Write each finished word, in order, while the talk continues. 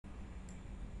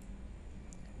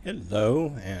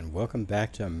Hello, and welcome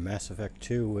back to Mass Effect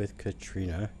 2 with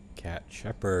Katrina Cat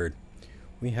Shepard.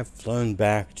 We have flown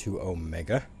back to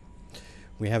Omega.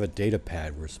 We have a data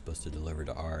pad we're supposed to deliver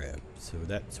to Aria, so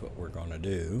that's what we're gonna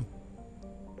do.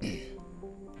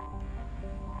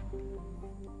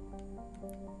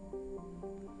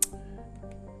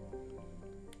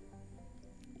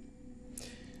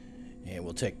 And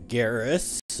we'll take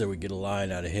Garrus, so we get a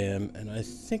line out of him, and I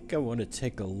think I want to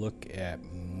take a look at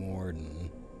Morden.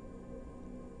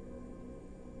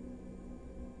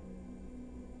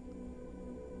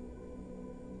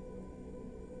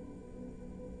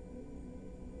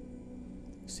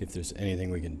 See if there's anything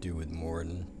we can do with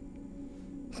Morden.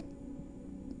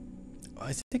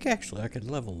 I think actually I could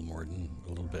level Morden a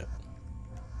little bit.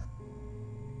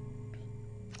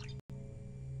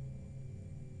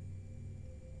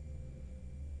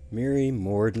 Miri,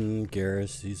 Morden,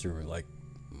 Garrus, these are like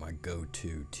my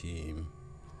go-to team.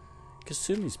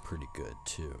 Kasumi's pretty good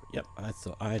too. Yep, I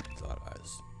thought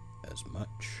as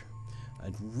much.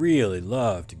 I'd really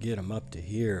love to get him up to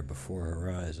here before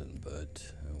Horizon, but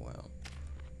oh well.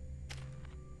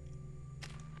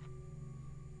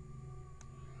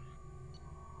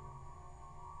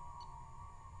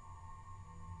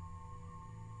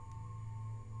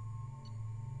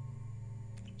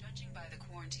 Judging by the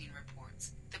quarantine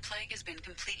reports, the plague has been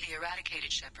completely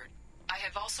eradicated, Shepard. I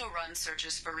have also run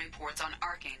searches for reports on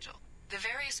Archangel. The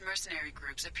various mercenary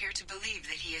groups appear to believe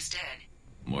that he is dead.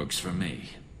 Works for me.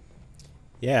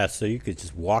 Yeah, so you could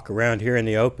just walk around here in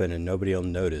the open and nobody will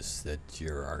notice that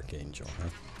you're Archangel,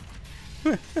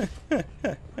 huh?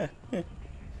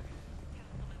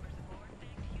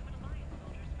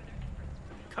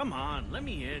 Come on, let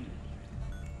me in.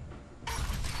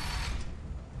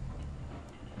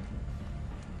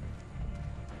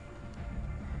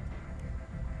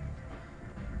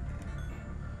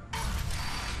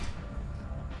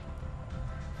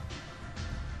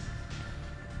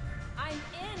 I'm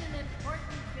in an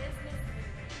important business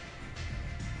meeting.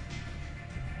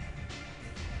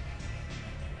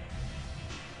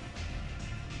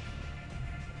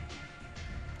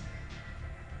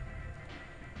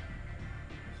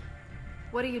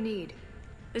 What do you need?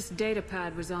 This data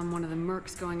pad was on one of the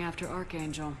mercs going after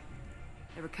Archangel.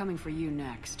 They were coming for you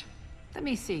next. Let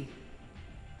me see.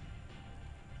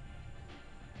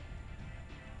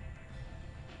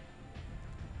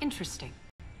 Interesting.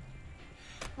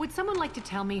 Would someone like to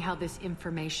tell me how this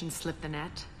information slipped the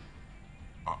net?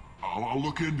 I'll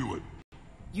look into it.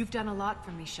 You've done a lot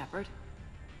for me, Shepard.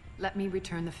 Let me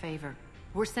return the favor.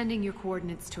 We're sending your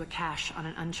coordinates to a cache on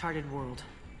an uncharted world.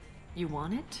 You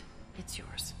want it? It's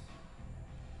yours.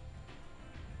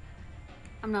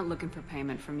 I'm not looking for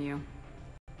payment from you.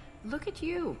 Look at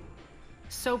you.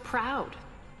 So proud.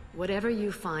 Whatever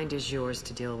you find is yours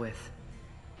to deal with.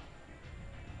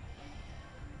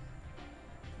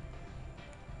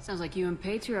 Sounds like you and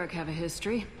Patriarch have a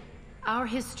history. Our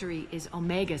history is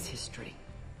Omega's history.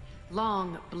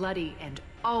 Long, bloody, and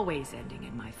always ending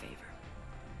in my favor.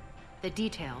 The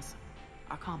details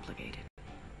are complicated.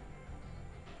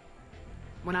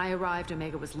 When I arrived,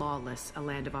 Omega was lawless, a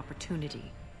land of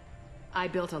opportunity. I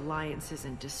built alliances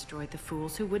and destroyed the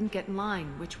fools who wouldn't get in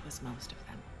line, which was most of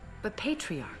them. But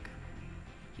Patriarch,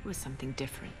 he was something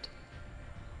different.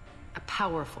 A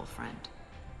powerful friend.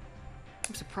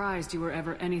 I'm surprised you were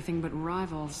ever anything but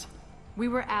rivals. We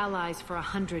were allies for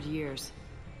 100 years.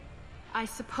 I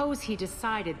suppose he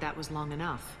decided that was long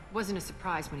enough. Wasn't a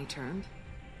surprise when he turned.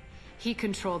 He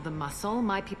controlled the muscle,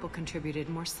 my people contributed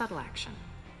more subtle action.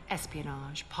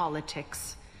 Espionage,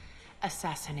 politics,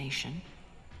 assassination.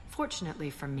 Fortunately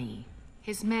for me,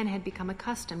 his men had become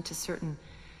accustomed to certain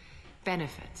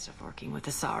benefits of working with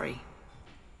Asari.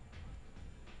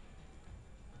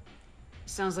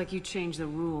 Sounds like you changed the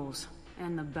rules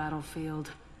and the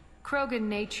battlefield. Krogan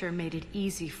nature made it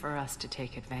easy for us to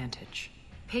take advantage.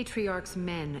 Patriarch's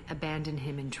men abandoned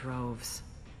him in droves.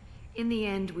 In the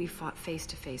end, we fought face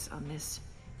to face on this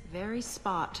very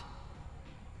spot.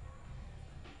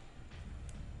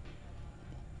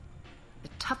 The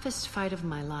toughest fight of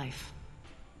my life.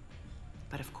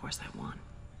 But of course I won.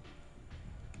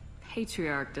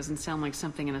 Patriarch doesn't sound like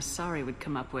something an Asari would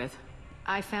come up with.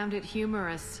 I found it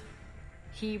humorous.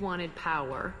 He wanted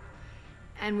power,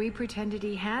 and we pretended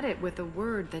he had it with a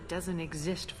word that doesn't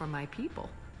exist for my people.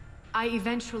 I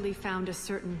eventually found a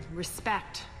certain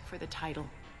respect for the title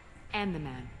and the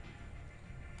man.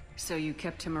 So you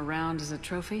kept him around as a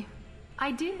trophy?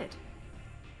 I did.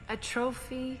 A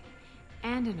trophy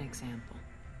and an example.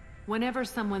 Whenever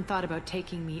someone thought about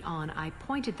taking me on, I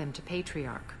pointed them to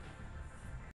Patriarch.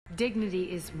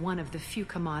 Dignity is one of the few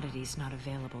commodities not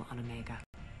available on Omega.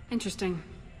 Interesting.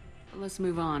 But let's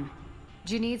move on.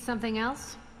 Do you need something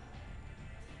else?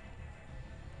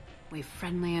 We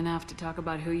friendly enough to talk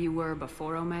about who you were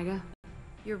before Omega?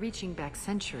 You're reaching back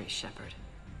centuries, Shepard.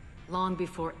 Long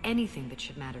before anything that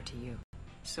should matter to you.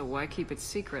 So why keep it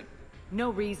secret? No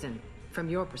reason, from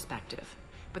your perspective.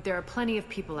 But there are plenty of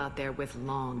people out there with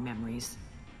long memories.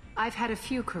 I've had a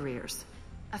few careers,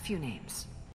 a few names.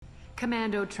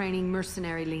 Commando training,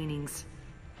 mercenary leanings.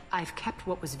 I've kept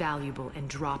what was valuable and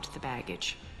dropped the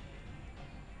baggage.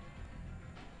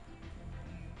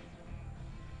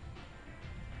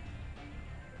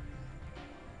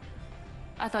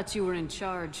 I thought you were in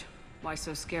charge. Why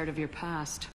so scared of your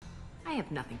past? I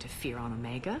have nothing to fear on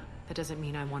Omega. That doesn't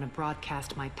mean I want to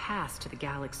broadcast my past to the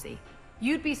galaxy.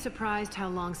 You'd be surprised how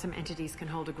long some entities can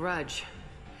hold a grudge.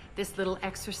 This little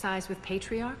exercise with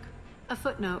Patriarch? A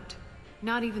footnote.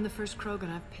 Not even the first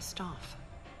Krogan I've pissed off.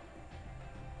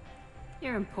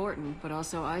 You're important, but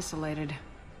also isolated.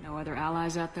 No other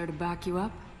allies out there to back you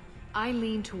up? I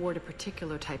lean toward a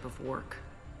particular type of work.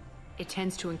 It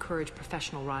tends to encourage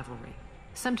professional rivalry.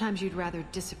 Sometimes you'd rather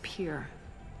disappear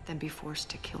than be forced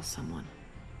to kill someone.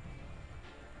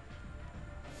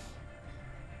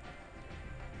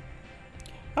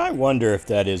 I wonder if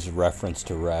that is a reference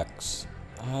to Rex.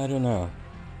 I don't know.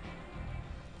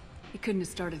 You couldn't have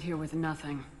started here with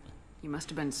nothing. You must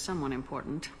have been someone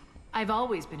important. I've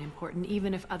always been important,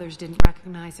 even if others didn't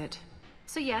recognize it.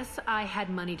 So yes, I had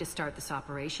money to start this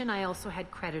operation. I also had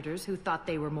creditors who thought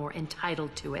they were more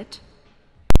entitled to it.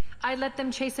 I let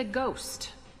them chase a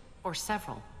ghost. Or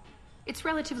several. It's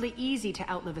relatively easy to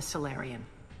outlive a Solarian,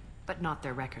 but not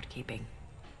their record-keeping.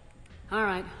 All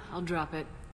right, I'll drop it.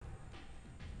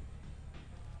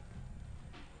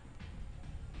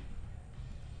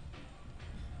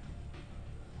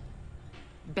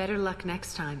 Better luck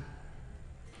next time.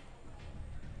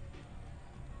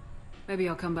 Maybe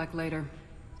I'll come back later.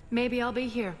 Maybe I'll be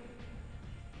here.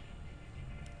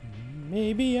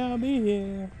 Maybe I'll be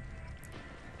here.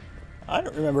 I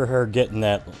don't remember her giving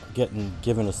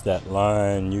us that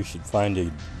line, "You should find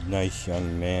a nice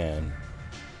young man."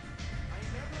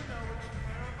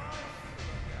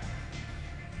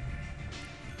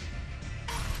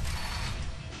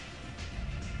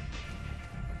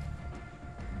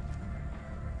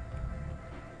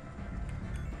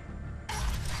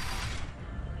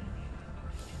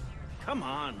 Come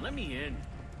on, let me in.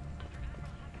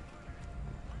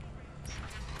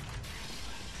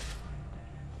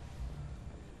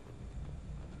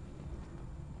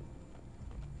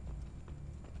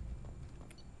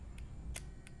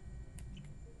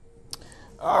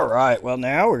 All right, well,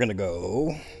 now we're going to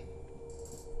go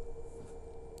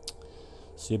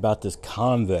see about this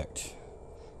convict,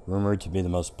 rumored to be the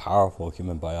most powerful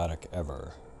human biotic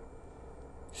ever,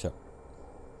 except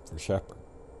for Shepard.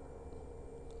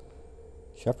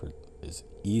 Shepard is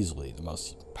easily the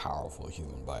most powerful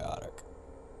human biotic.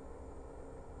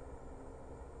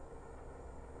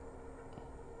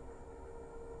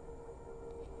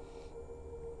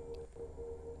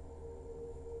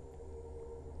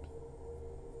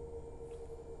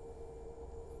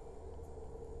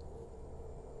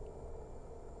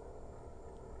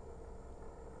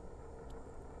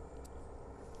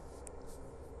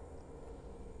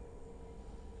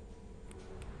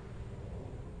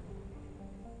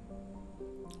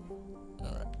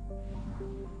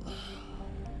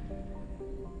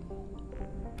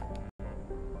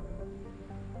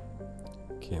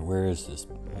 Okay, where is this?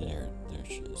 There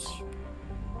she is.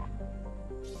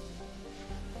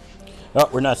 Oh,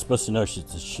 we're not supposed to know it's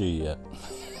a she yet.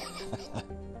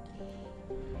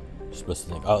 You're supposed to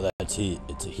think, oh, that's he.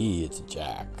 It's a he. It's a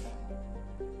Jack.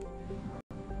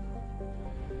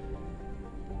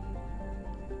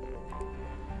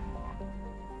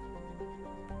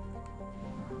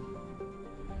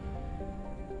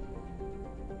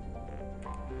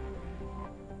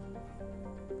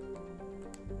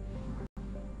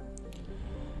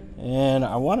 And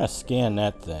I want to scan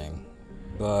that thing,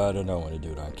 but I don't want to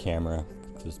do it on camera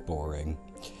because it's boring.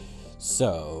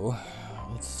 So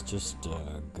let's just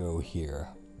go here,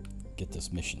 get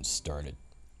this mission started.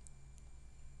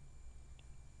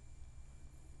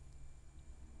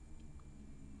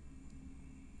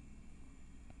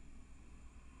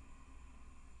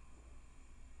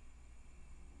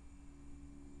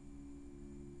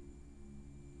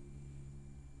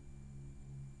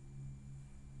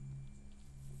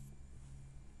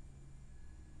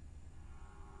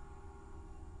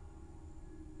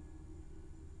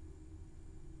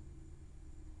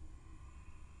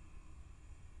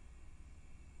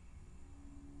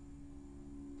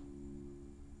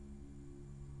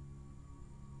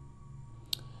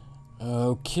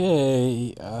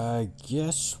 Okay, I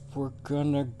guess we're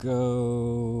gonna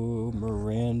go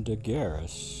Miranda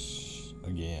Garris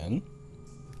again.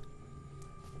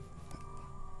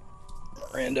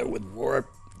 Miranda with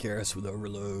warp, Garris with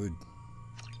overload.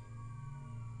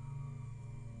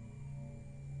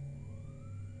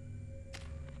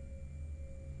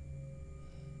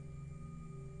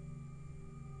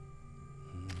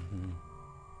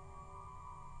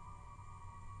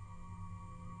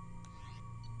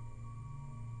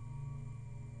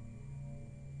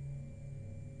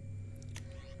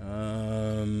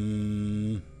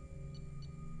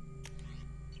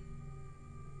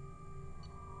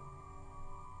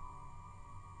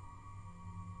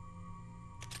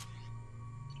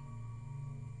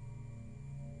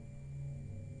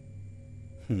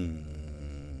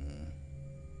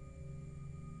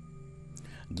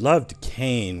 Loved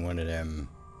Kane, one of them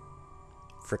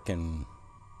frickin'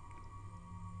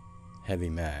 heavy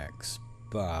mags,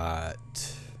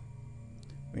 but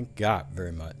we ain't got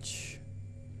very much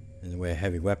in the way of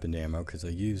heavy weapon ammo because I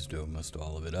used almost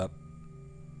all of it up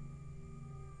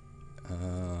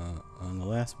on the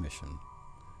last mission.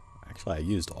 Actually, I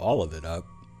used all of it up,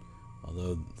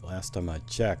 although the last time I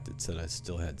checked it said I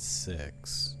still had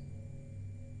 6.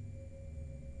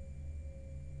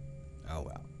 Oh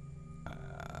well.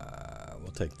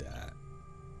 We'll take that.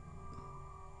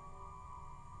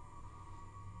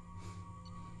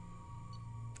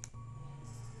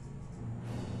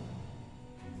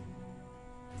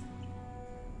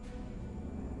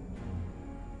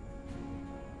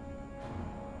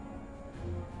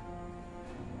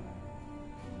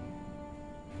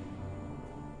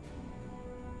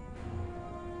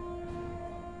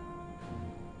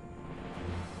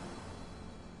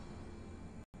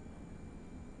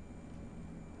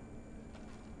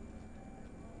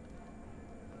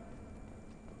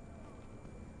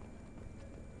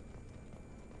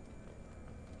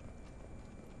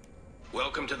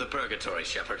 Welcome to the Purgatory,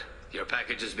 Shepard. Your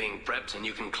package is being prepped and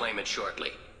you can claim it shortly.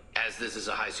 As this is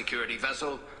a high-security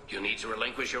vessel, you'll need to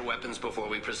relinquish your weapons before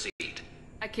we proceed.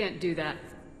 I can't do that.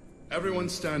 Everyone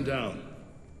stand down.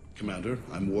 Commander,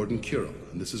 I'm Warden Kuril,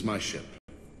 and this is my ship.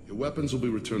 Your weapons will be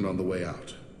returned on the way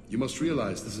out. You must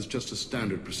realize this is just a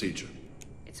standard procedure.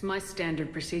 It's my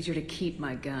standard procedure to keep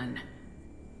my gun.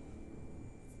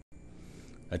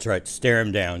 That's right, stare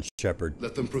him down, Shepard.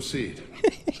 Let them proceed.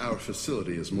 Our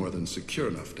facility is more than secure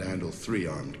enough to handle 3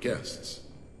 armed guests.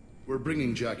 We're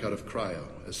bringing Jack out of cryo.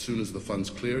 As soon as the funds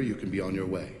clear, you can be on your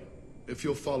way. If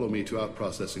you'll follow me to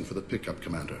out-processing for the pickup,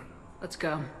 Commander. Let's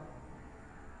go.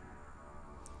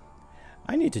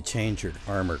 I need to change your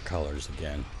armor colors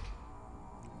again.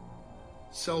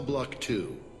 Cell Block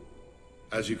 2.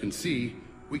 As you can see,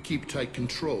 we keep tight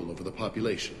control over the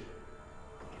population.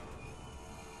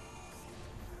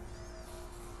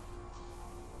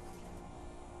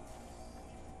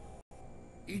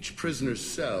 Each prisoner's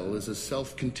cell is a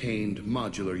self-contained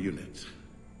modular unit.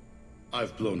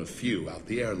 I've blown a few out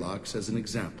the airlocks as an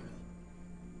example.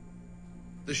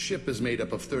 The ship is made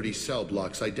up of 30 cell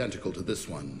blocks identical to this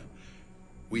one.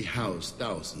 We house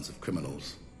thousands of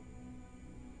criminals.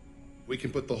 We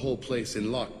can put the whole place in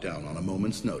lockdown on a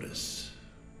moment's notice.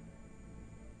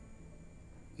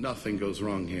 Nothing goes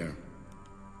wrong here.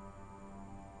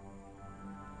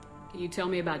 Can you tell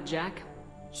me about Jack?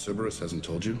 Cerberus hasn't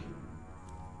told you?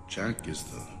 Jack is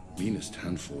the meanest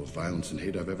handful of violence and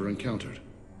hate I've ever encountered.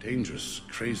 Dangerous,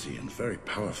 crazy, and very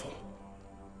powerful.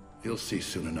 You'll see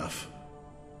soon enough.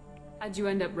 How'd you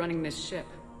end up running this ship?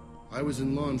 I was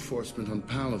in law enforcement on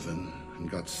Palaven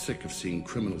and got sick of seeing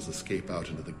criminals escape out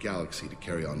into the galaxy to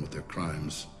carry on with their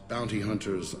crimes. Bounty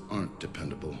hunters aren't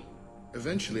dependable.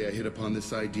 Eventually I hit upon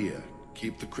this idea.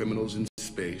 Keep the criminals in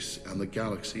space and the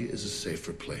galaxy is a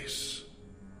safer place.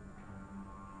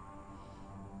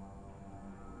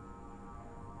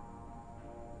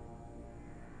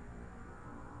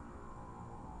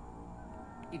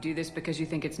 You do this because you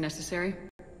think it's necessary?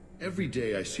 Every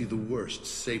day I see the worst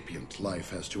sapient life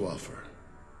has to offer.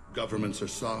 Governments are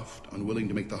soft, unwilling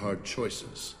to make the hard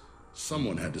choices.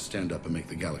 Someone had to stand up and make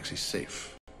the galaxy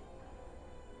safe.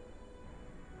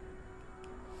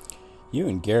 You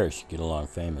and Garrus get along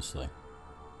famously.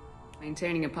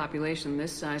 Maintaining a population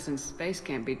this size in space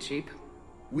can't be cheap.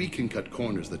 We can cut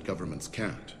corners that governments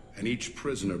can't, and each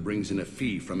prisoner brings in a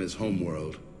fee from his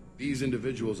homeworld. These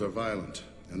individuals are violent,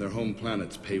 and their home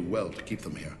planets pay well to keep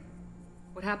them here.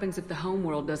 What happens if the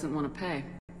homeworld doesn't want to pay?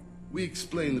 We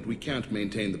explain that we can't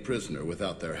maintain the prisoner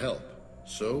without their help,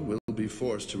 so we'll be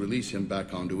forced to release him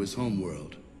back onto his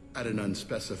homeworld, at an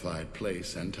unspecified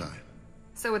place and time.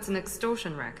 So it's an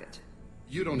extortion racket.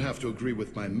 You don't have to agree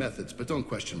with my methods, but don't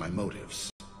question my motives.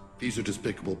 These are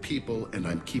despicable people, and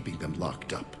I'm keeping them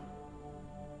locked up.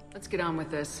 Let's get on with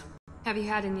this. Have you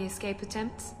had any escape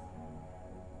attempts?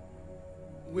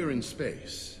 We're in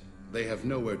space. They have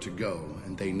nowhere to go,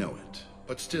 and they know it.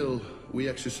 But still, we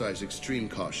exercise extreme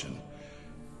caution.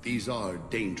 These are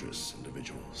dangerous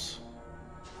individuals.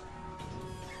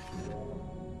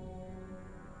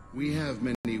 We have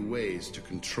many ways to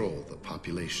control the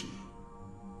population.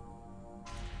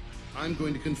 I'm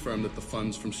going to confirm that the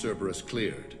funds from Cerberus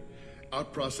cleared.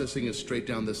 Out-processing is straight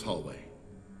down this hallway.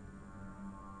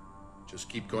 Just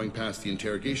keep going past the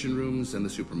interrogation rooms and the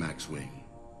Supermax wing.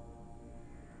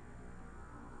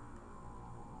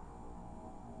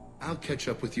 I'll catch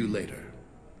up with you later,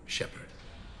 Shepard.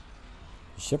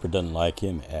 Shepard doesn't like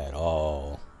him at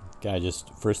all. Guy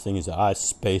just, first thing is, I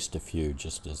spaced a few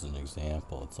just as an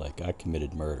example. It's like, I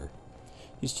committed murder.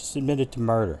 He's just admitted to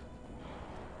murder.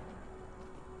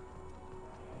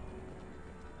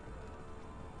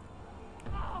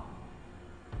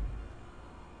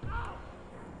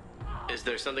 Is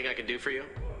there something I can do for you?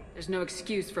 There's no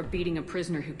excuse for beating a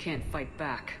prisoner who can't fight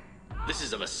back. This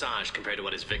is a massage compared to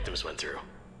what his victims went through.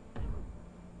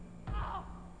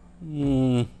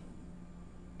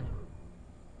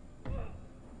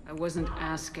 I wasn't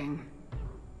asking.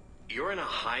 You're in a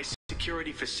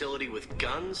high-security facility with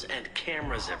guns and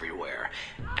cameras everywhere,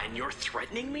 and you're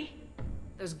threatening me?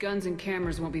 Those guns and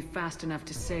cameras won't be fast enough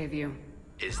to save you.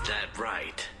 Is that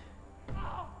right?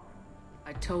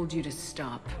 I told you to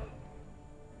stop.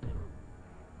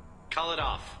 Call it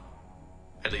off.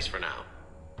 At least for now.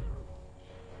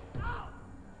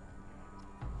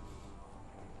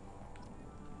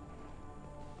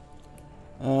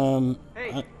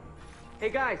 Hey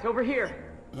guys, over here.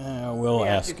 We'll Let me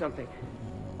ask you something.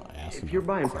 ask him If you're a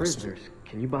buying question. prisoners,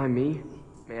 can you buy me?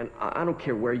 Man, I don't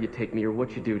care where you take me or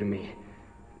what you do to me.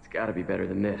 It's gotta be better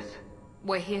than this.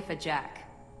 We're here for Jack.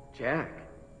 Jack?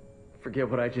 Forget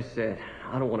what I just said.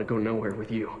 I don't want to go nowhere with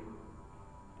you.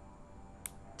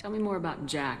 Tell me more about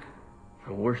Jack.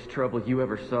 The worst trouble you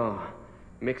ever saw.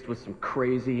 Mixed with some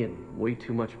crazy and way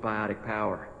too much biotic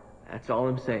power. That's all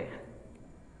I'm saying.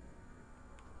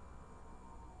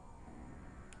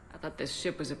 I thought this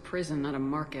ship was a prison, not a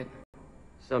market.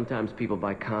 Sometimes people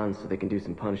buy cons so they can do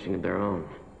some punishing of their own,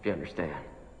 if you understand.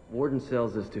 Warden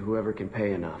sells this to whoever can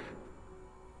pay enough.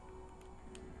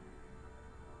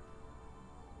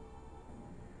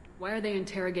 Why are they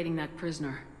interrogating that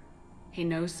prisoner? He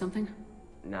knows something?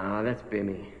 Nah, that's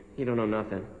Bimmy. He don't know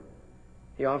nothing.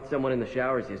 He offed someone in the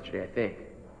showers yesterday, I think.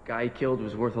 Guy he killed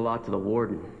was worth a lot to the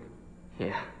Warden.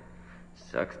 Yeah,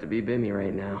 sucks to be Bimmy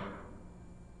right now.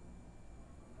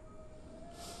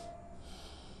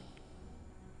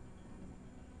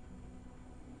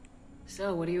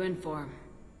 So, what are you in for?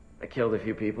 I killed a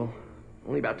few people.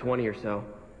 Only about 20 or so.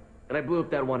 And I blew up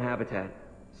that one habitat.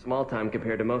 Small time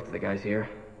compared to most of the guys here.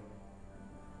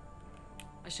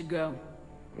 I should go.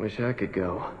 Wish I could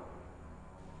go.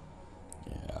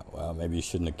 Yeah, well, maybe you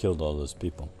shouldn't have killed all those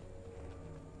people.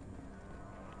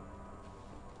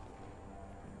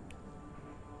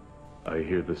 I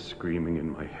hear the screaming in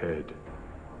my head.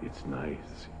 It's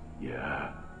nice,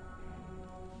 yeah.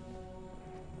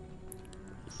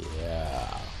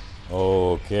 Yeah.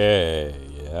 Okay.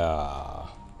 Yeah.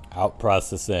 Out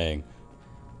processing.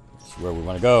 That's where we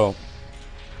want to go.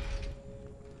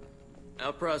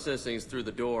 Out processing's through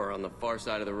the door on the far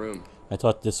side of the room. I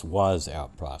thought this was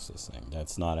out processing.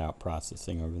 That's not out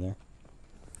processing over there.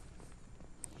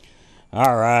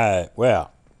 All right.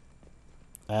 Well,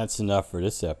 that's enough for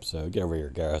this episode. Get over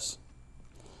here, Garrus.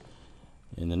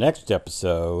 In the next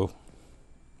episode,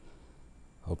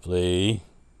 hopefully,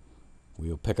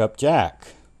 we'll pick up Jack.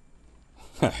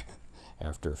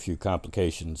 After a few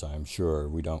complications, I'm sure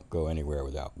we don't go anywhere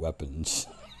without weapons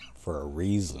for a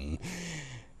reason.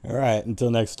 All right,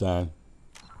 until next time.